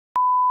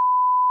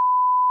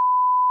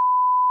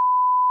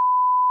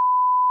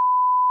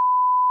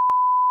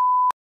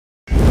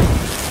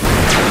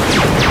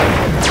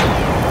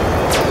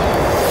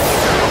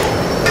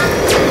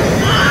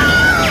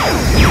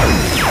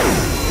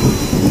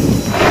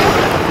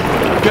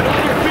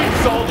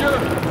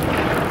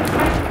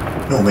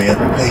No, man.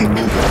 I ain't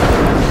moving.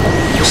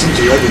 Those things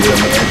are everywhere,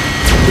 man.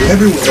 They're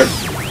everywhere.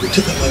 They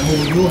took out my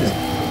whole unit.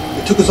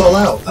 They took us all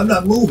out. I'm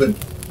not moving.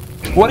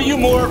 What are you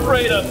more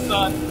afraid of,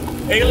 son?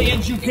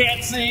 Aliens you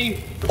can't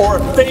see, or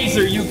a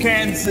phaser you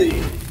can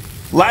see?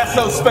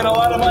 Lasso spent a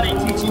lot of money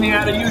teaching me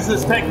how to use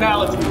this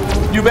technology.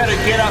 You better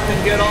get up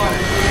and get on it.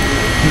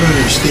 You don't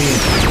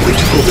understand. They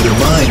took over their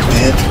minds,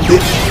 man.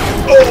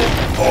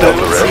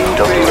 Delta Ready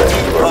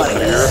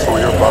here for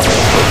your body.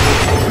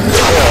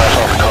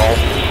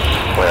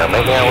 We're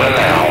making our way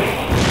now.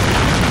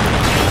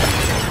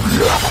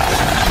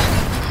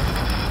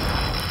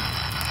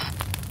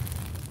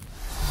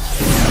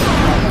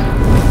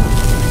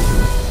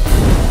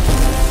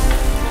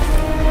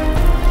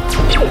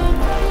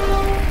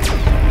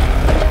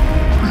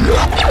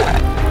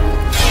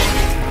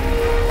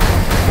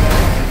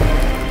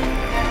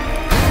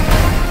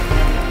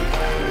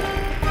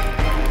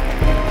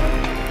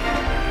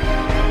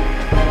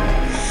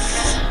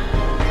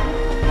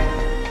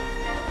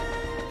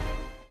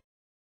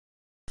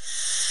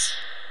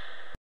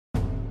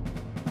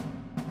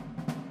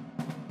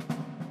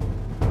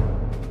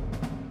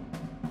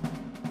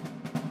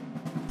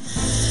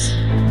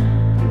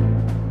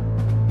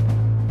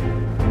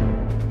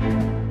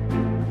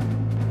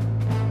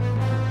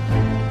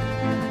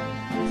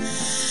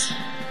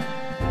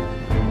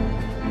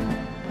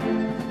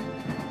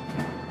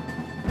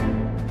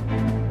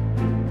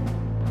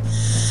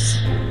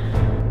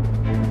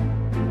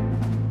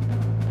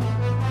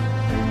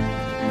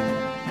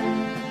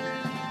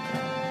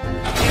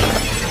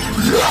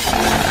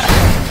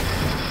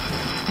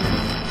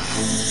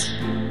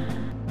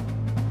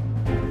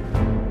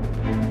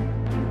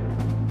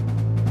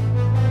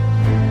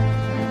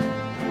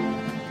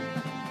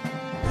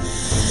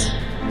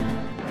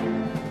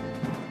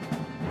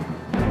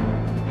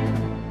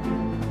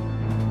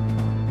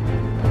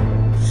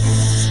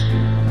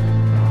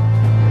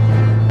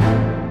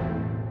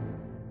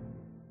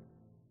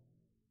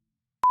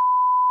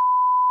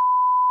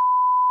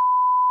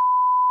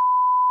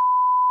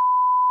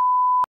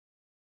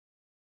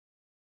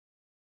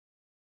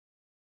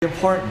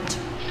 Important.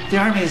 The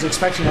Army is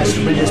expecting us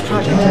to bring this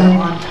project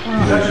out on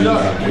time. Dr.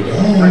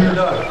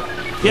 Doug.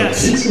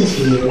 Yes. Can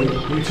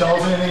you tell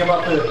us anything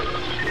about the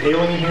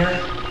alien here?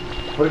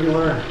 What have you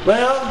learned?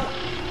 Well,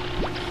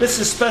 this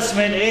is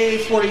specimen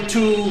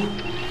A42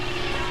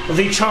 of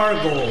the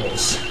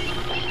chargoals.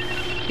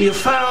 We have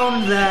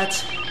found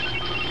that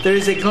there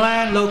is a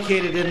gland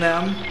located in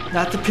them,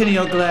 not the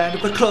pineal gland,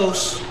 but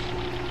close.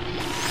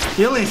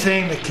 The only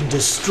thing that can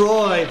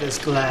destroy this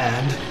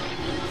gland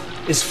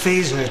is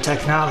phaser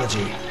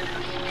technology,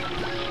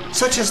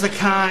 such as the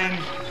kind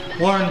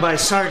worn by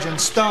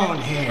Sergeant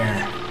Stone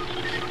here.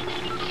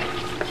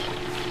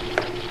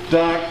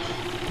 Doc,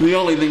 the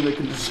only thing that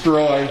can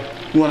destroy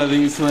one of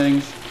these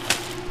things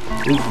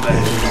is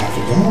that.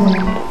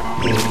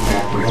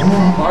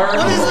 What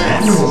is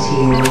this?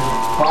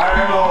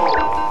 Fire!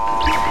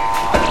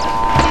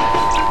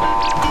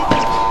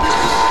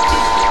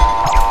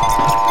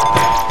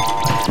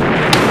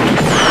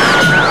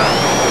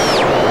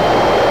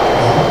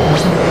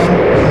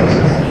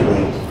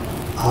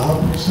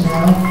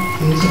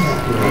 Please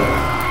evacuate.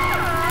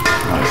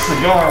 My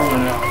cigar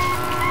went out.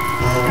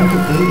 The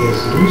gate is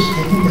loose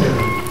in the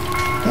building.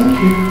 Thank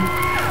you.